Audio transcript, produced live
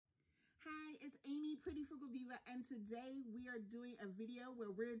me, Pretty Frugal Diva, and today we are doing a video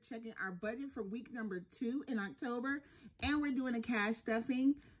where we're checking our budget for week number 2 in October, and we're doing a cash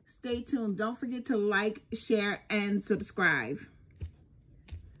stuffing. Stay tuned. Don't forget to like, share, and subscribe.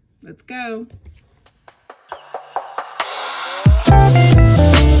 Let's go.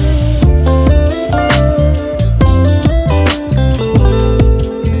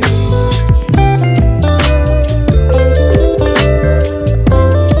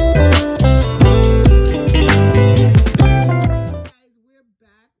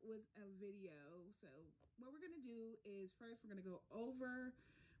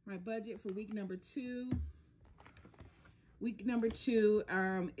 My budget for week number 2. Week number 2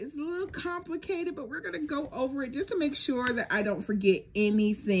 is a little complicated, but we're gonna go over it just to make sure that I don't forget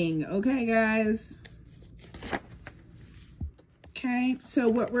anything. Okay, guys? Okay, so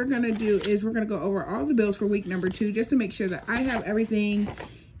what we're gonna do is we're gonna go over all the bills for week number 2 just to make sure that I have everything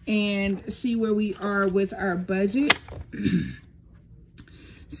and see where we are with our budget.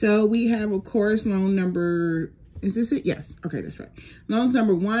 So we have, of course, loan number, is this it? Yes. Okay, that's right. Loans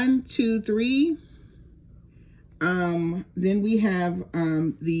number 1, 2, 3. Then we have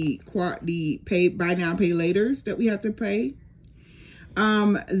the pay buy now, pay laters that we have to pay.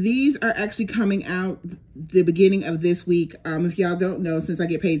 These are actually coming out the beginning of this week. If y'all don't know, since I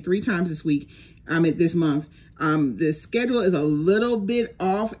get paid 3 times this week, this month, the schedule is a little bit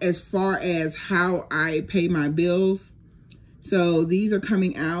off as far as how I pay my bills. So these are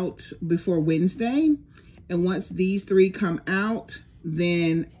coming out before Wednesday. And once these 3 come out,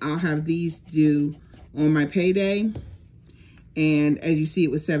 then I'll have these due on my payday. And as you see,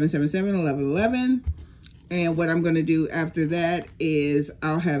 it was 777, 1111. And what I'm going to do after that is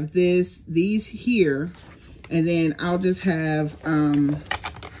I'll have these here, and then I'll just have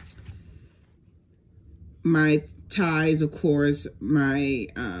my ties, of course, my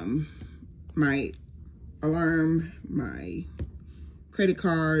my alarm, my credit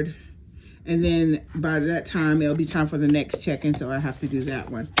card. And then by that time, it'll be time for the next check-in, so I have to do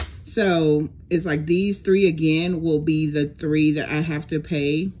that one. So it's like these 3 again will be the 3 that I have to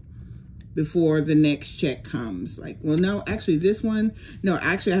pay before the next check comes. Like, well, no, actually this one, no,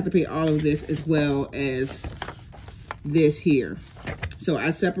 actually I have to pay all of this as well as this here. So I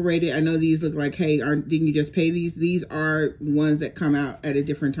separated. I know these look like, hey, didn't you just pay these? These are ones that come out at a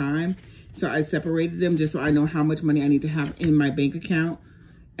different time. So I separated them just so I know how much money I need to have in my bank account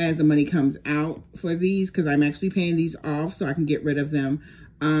as the money comes out for these, because I'm actually paying these off so I can get rid of them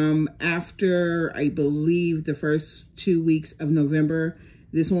after, I believe, the first 2 weeks of November.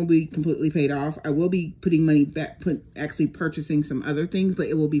 This won't be completely paid off. I will be putting money back, actually purchasing some other things, but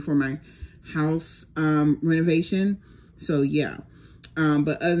it will be for my house renovation. So yeah,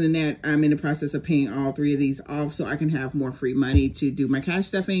 but other than that, I'm in the process of paying all 3 of these off so I can have more free money to do my cash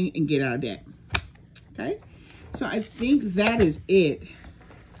stuffing and get out of debt. Okay, so I think that is it.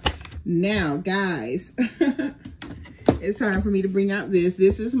 Now, guys, it's time for me to bring out this.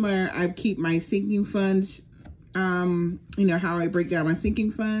 This is where I keep my sinking funds, you know, how I break down my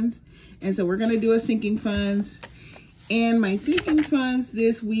sinking funds. And so we're going to do a sinking funds. And my sinking funds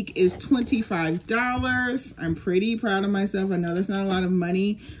this week is $25. I'm pretty proud of myself. I know that's not a lot of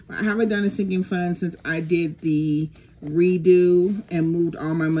money, but I haven't done a sinking fund since I did the redo and moved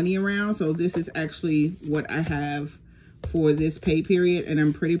all my money around. So this is actually what I have for this pay period, and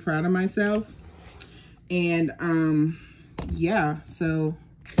I'm pretty proud of myself. And yeah, so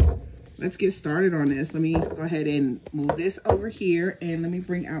let's get started on this. Let me go ahead and move this over here, and let me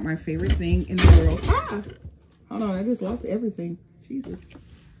bring out my favorite thing in the world. Ah, hold on, I just lost everything. Jesus.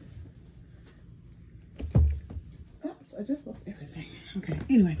 Oops, I just lost everything. Okay,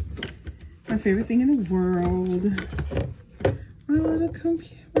 anyway, my favorite thing in the world. My little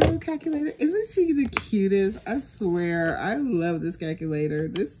computer, my little calculator. Isn't she the cutest? I swear, I love this calculator.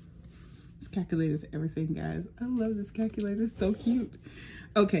 This calculator is everything, guys. I love this calculator. It's so cute.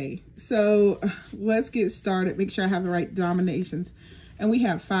 Okay, so let's get started. Make sure I have the right denominations. And we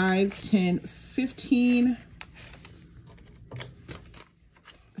have 5, 10, 15.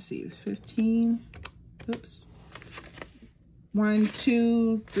 Let's see, it's 15. Oops. 1,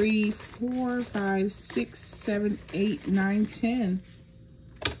 2, 3, 4, 5, 6, 7, 8, 9, 10.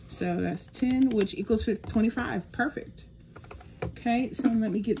 So that's 10, which equals 25. Perfect. Okay, so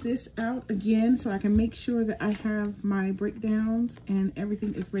let me get this out again so I can make sure that I have my breakdowns and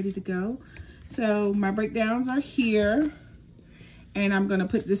everything is ready to go. So my breakdowns are here, and I'm going to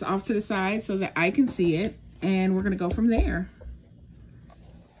put this off to the side so that I can see it, and we're going to go from there.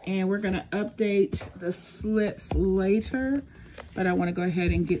 And we're going to update the slips later. but I want to go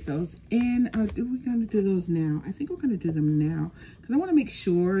ahead and get those in. We're going to do those now. I think we're going to do them now because I want to make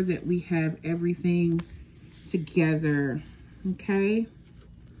sure that we have everything together. Okay.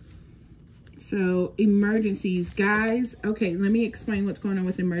 So emergencies, guys. Okay, let me explain what's going on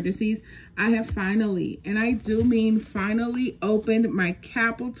with emergencies. I have finally, and I do mean finally, opened my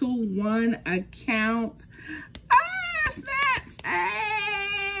Capital One account. Ah, snaps!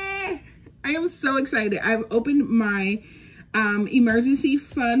 Hey! I am so excited. I've opened my emergency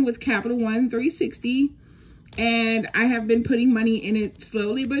fund with Capital One 360, and I have been putting money in it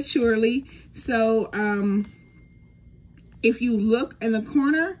slowly but surely. So if you look in the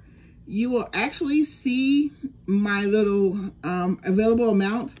corner, you will actually see my little available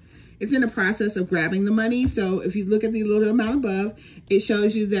amount. It's in the process of grabbing the money. So if you look at the little amount above, it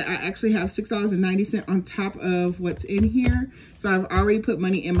shows you that I actually have $6.90 on top of what's in here. So I've already put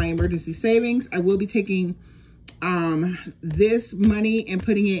money in my emergency savings. I will be taking this money and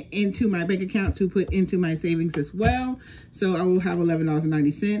putting it into my bank account to put into my savings as well. So I will have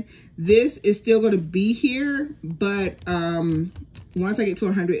 $11.90. This is still going to be here, but once I get to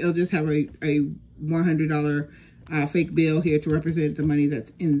 100, it'll just have a $100 fake bill here to represent the money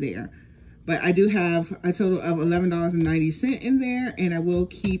that's in there. But I do have a total of $11.90 in there, and I will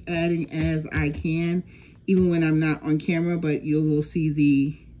keep adding as I can, even when I'm not on camera, but you will see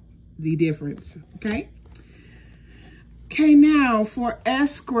the difference, okay? Okay, now for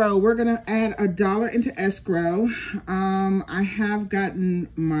escrow, we're gonna add $1 into escrow. I haven't gotten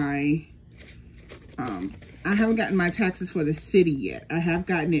my taxes for the city yet. I have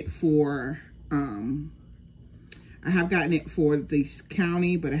gotten it for the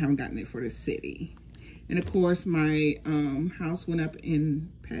county, but I haven't gotten it for the city. And of course, my house went up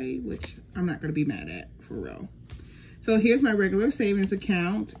in pay, which I'm not gonna be mad at, for real. So here's my regular savings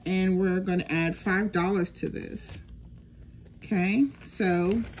account, and we're gonna add $5 to this. Okay,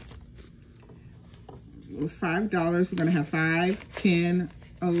 so with $5, we're gonna have 5, 10,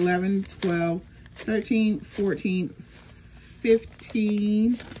 11, 12, 13, 14,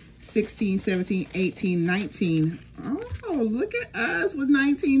 15, 16, 17, 18, 19. Oh, look at us with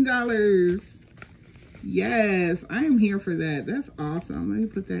 $19. Yes, I am here for that. That's awesome. Let me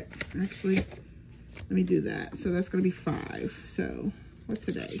put that, actually, let me do that. So that's gonna be 5. So what's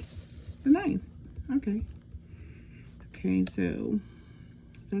today? The 9th, okay. Okay, so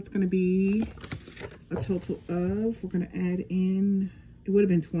that's gonna be a total of, we're gonna add in, it would have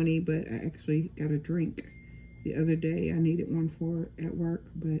been 20, but I actually got a drink the other day. I needed one for at work,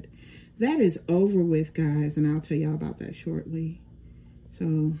 but that is over with, guys, and I'll tell y'all about that shortly.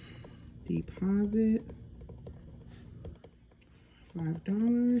 So deposit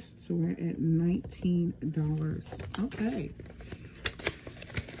 $5, so we're at $19. Okay.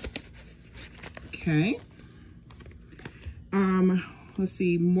 Okay. Let's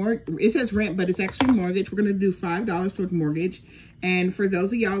see, it says rent, but it's actually mortgage. We're gonna do $5 towards mortgage. And for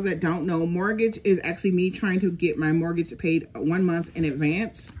those of y'all that don't know, mortgage is actually me trying to get my mortgage paid 1 month in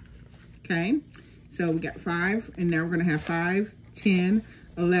advance. Okay, so we got 5, and now we're gonna have 5, 10,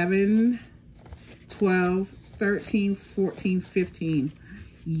 11, 12, 13, 14, 15.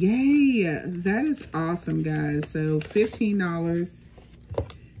 Yay, that is awesome, guys. So $15.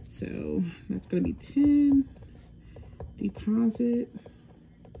 So that's gonna be 10. Deposit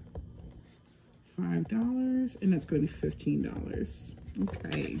 $5, and that's going to be $15.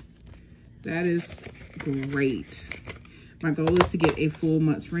 Okay, that is great. My goal is to get a full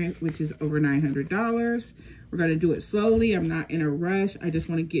month's rent, which is over $900. We're going to do it slowly. I'm not in a rush. I just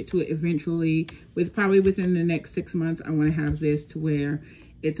want to get to it eventually. Probably within the next 6 months, I want to have this to where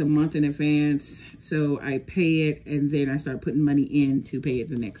it's a month in advance. So I pay it, and then I start putting money in to pay it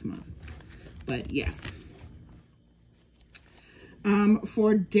the next month. But yeah.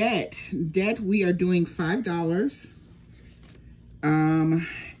 For debt, we are doing $5.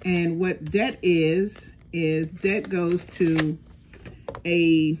 And what debt is debt goes to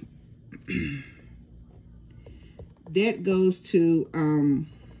a bill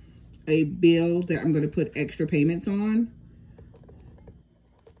that I'm going to put extra payments on.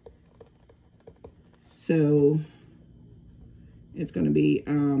 So it's going to be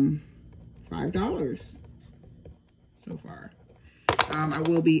 $5 so far. I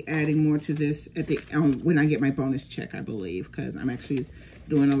will be adding more to this at the when I get my bonus check, I believe, because I'm actually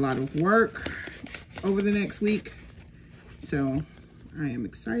doing a lot of work over the next week. So I am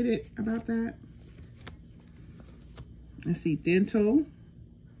excited about that. Let's see, dental.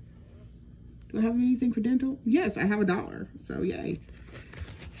 Do I have anything for dental? Yes, I have $1. So yay.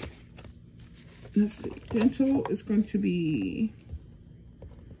 Let's see, dental is going to be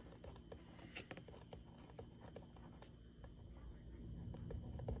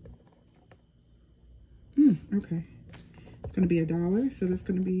Okay. It's going to be $1. So that's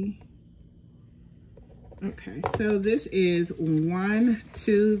going to be... Okay. So this is 1,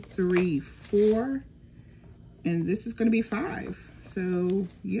 2, 3, 4. And this is going to be 5. So,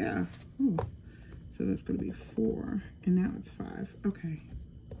 yeah. Ooh. So that's going to be 4. And now it's 5. Okay.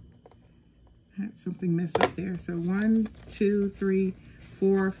 I had something messed up there. So 1, 2, 3,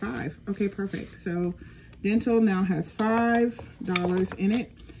 4, 5. Okay, perfect. So dental now has $5 in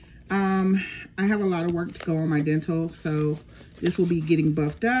it. I have a lot of work to go on my dental, so this will be getting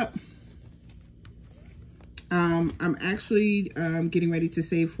buffed up. I'm actually getting ready to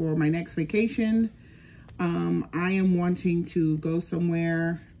save for my next vacation. I am wanting to go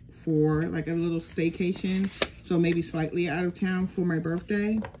somewhere for like a little staycation, so maybe slightly out of town for my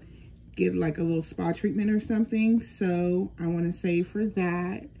birthday. Get like a little spa treatment or something. So I want to save for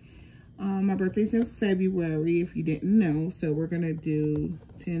that. My birthday's in February, if you didn't know. So we're going to do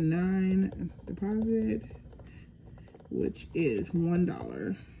 10-9 deposit, which is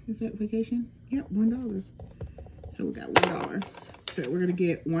 $1. Is that vacation? Yep, $1. So we got $1. So we're going to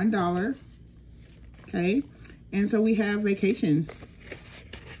get $1. Okay. And so we have vacation.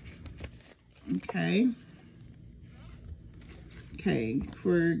 Okay. Okay.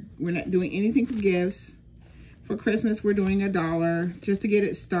 We're not doing anything for gifts. For Christmas, we're doing $1 just to get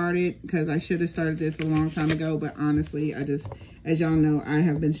it started, because I should have started this a long time ago. But honestly, as y'all know, I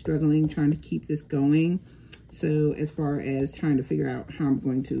have been struggling trying to keep this going. So as far as trying to figure out how I'm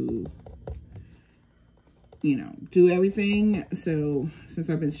going to, you know, do everything. So since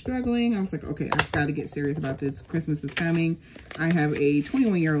I've been struggling, I was like, okay, I've got to get serious about this. Christmas is coming. I have a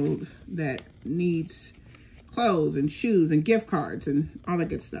 21-year-old that needs clothes and shoes and gift cards and all that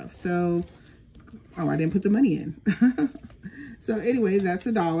good stuff. So, oh, I didn't put the money in. So anyway, that's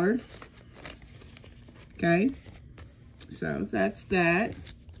 $1. Okay. So that's that.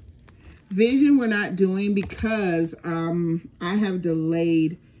 Vision we're not doing because I have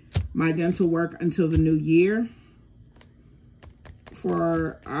delayed my dental work until the new year.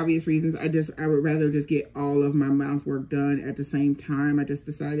 For obvious reasons, I would rather just get all of my mouth work done at the same time. I just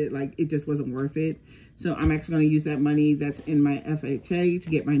decided like it just wasn't worth it. So I'm actually going to use that money that's in my FHA to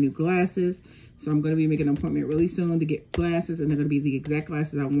get my new glasses. So I'm going to be making an appointment really soon to get glasses, and they're going to be the exact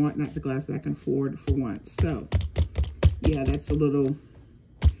glasses I want, not the glasses I can afford for once. So yeah, that's a little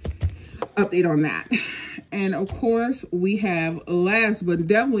update on that. And of course, we have last but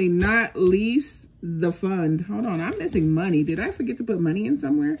definitely not least, the fund. Hold on, I'm missing money. Did I forget to put money in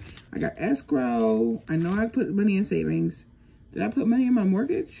somewhere? I got escrow. I know I put money in savings. Did I put money in my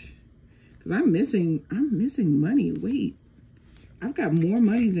mortgage? Because I'm missing money. Wait, I've got more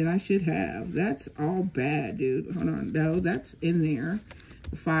money than I should have. That's all bad, dude. Hold on. No, that's in there.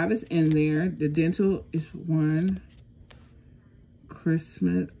 The 5 is in there. The dental is 1.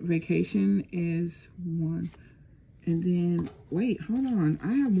 Christmas vacation is 1. And then, wait, hold on.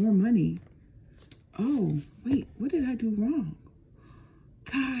 I have more money. Oh, wait, what did I do wrong?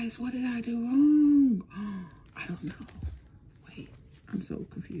 Guys, what did I do wrong? I don't know. Wait, I'm so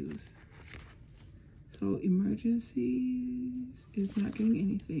confused. So emergencies is not getting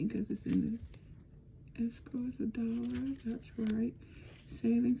anything because it's in the escrow is $1. That's right.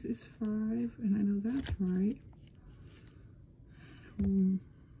 Savings is 5, and I know that's right. Hold on,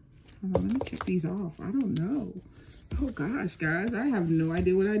 let me check these off. I don't know. Oh gosh, guys, I have no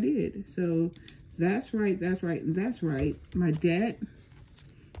idea what I did. So that's right, that's right, and that's right. My debt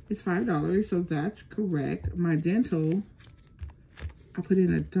is $5, so that's correct. My dental, I put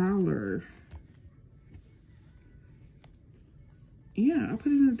in $1. Yeah, I put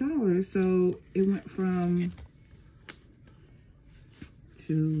in $1, so it went from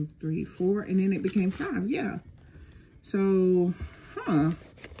 2, 3, 4, and then it became 5. Yeah. So, huh?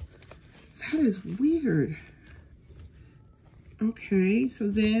 That is weird. Okay, so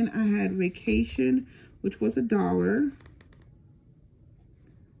then I had vacation, which was $1.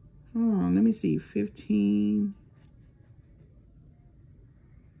 Hold on, let me see. 15,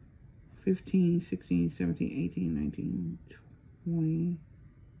 16, 17, 18, 19, 20.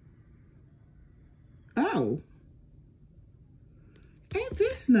 Oh. Ain't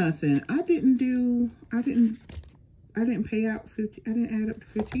this nothing? I didn't pay out 50. I didn't add up to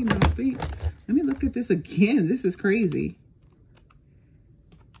 15, I don't think. Let me look at this again. This is crazy.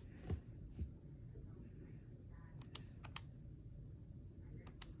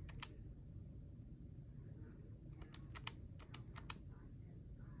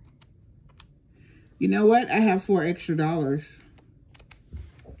 You know what? I have $4 extra.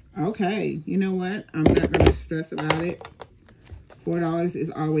 Okay. You know what? I'm not going to stress about it. $4 is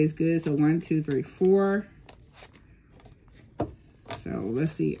always good. So 1, 2, 3, 4. So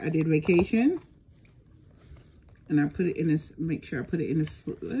let's see. I did vacation. And I put it in this, make sure I put it in the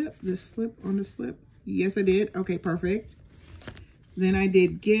slip on the slip. Yes, I did. Okay, perfect. Then I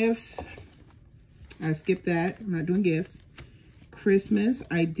did gifts. I skipped that. I'm not doing gifts. Christmas,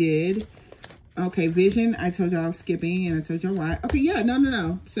 I did. Okay, vision, I told y'all I was skipping, and I told y'all why. Okay, yeah,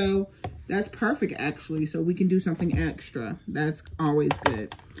 no. So that's perfect, actually. So we can do something extra. That's always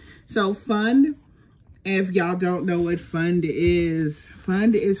good. So fund, if y'all don't know what fund is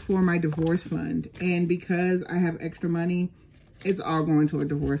for my divorce fund. And because I have extra money, it's all going to a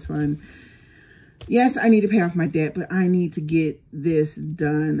divorce fund. Yes, I need to pay off my debt, but I need to get this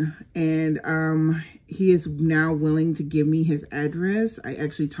done. And he is now willing to give me his address. I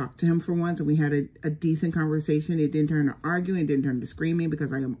actually talked to him for once, and we had a decent conversation. It didn't turn to arguing, it didn't turn to screaming,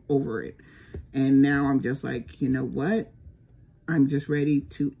 because I am over it. And now I'm just like, you know what? I'm just ready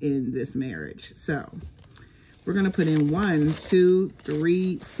to end this marriage. So we're gonna put in $1, $2,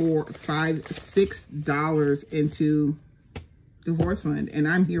 $3, $4, $5, $6 into divorce fund, and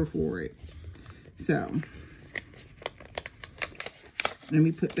I'm here for it. So let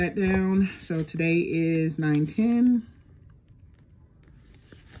me put that down. So today is 9/10,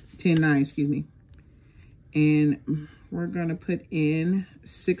 10/9, excuse me. And we're gonna put in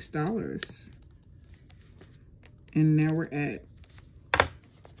 $6. And now we're at,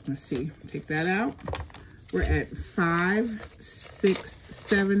 let's see, take that out. We're at 5, 6,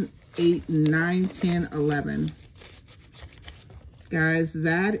 7, 8, 9, 10, 11. Guys,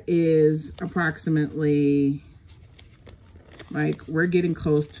 that is approximately, like, we're getting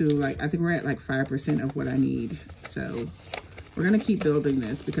close to, like, I think we're at like 5% of what I need. So we're going to keep building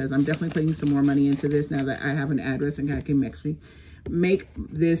this, because I'm definitely putting some more money into this now that I have an address, and I can actually make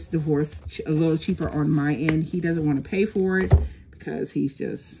this divorce a little cheaper on my end. He doesn't want to pay for it because he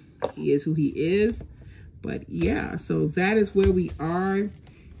is who he is. But yeah, so that is where we are,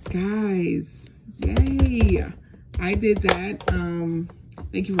 guys. Yay. I did that.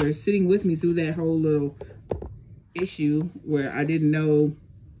 Thank you for sitting with me through that whole little issue where I didn't know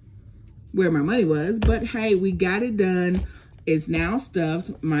where my money was. But hey, we got it done. It's now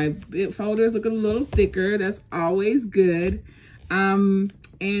stuffed. My bit folder is looking a little thicker. That's always good. And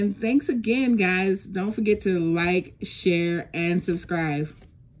thanks again, guys. Don't forget to like, share, and subscribe.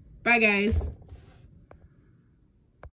 Bye, guys.